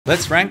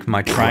Let's rank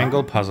my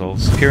triangle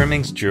puzzles.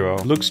 Pyraminx Duo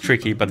looks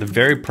tricky, but the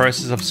very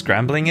process of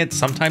scrambling it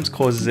sometimes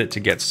causes it to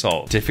get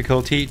solved.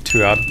 Difficulty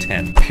 2 out of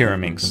 10.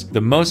 Pyraminx,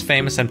 the most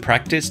famous and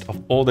practiced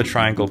of all the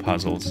triangle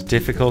puzzles.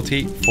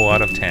 Difficulty 4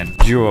 out of 10.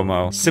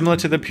 Duomo, similar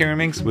to the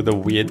Pyraminx with a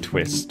weird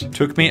twist.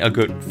 Took me a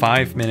good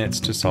 5 minutes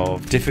to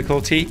solve.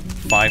 Difficulty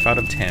 5 out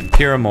of 10.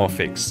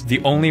 Pyramorphix, the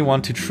only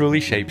one to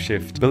truly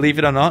shapeshift. Believe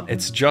it or not,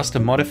 it's just a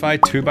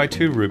modified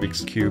 2x2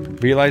 Rubik's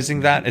Cube. Realizing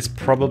that is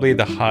probably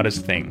the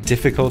hardest thing.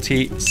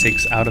 Difficulty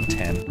 6 out of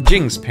 10.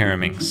 Jing's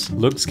pyraminx.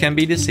 Looks can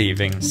be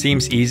deceiving,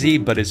 seems easy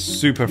but is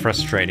super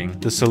frustrating.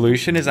 The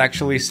solution is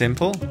actually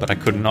simple, but I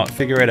could not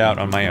figure it out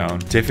on my own.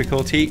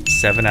 Difficulty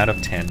 7 out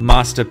of 10.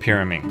 Master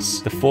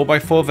pyraminx. The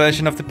 4x4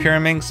 version of the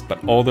pyraminx,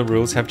 but all the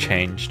rules have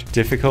changed.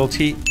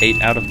 Difficulty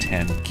 8 out of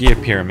 10. Gear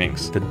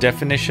pyraminx. The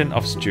definition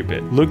of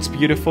stupid. Looks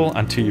beautiful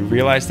until you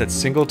realize that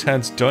single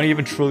turns don't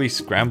even truly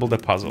scramble the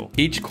puzzle.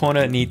 Each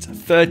corner needs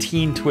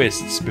 13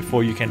 twists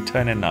before you can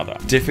turn another.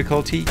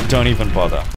 Difficulty, don't even bother.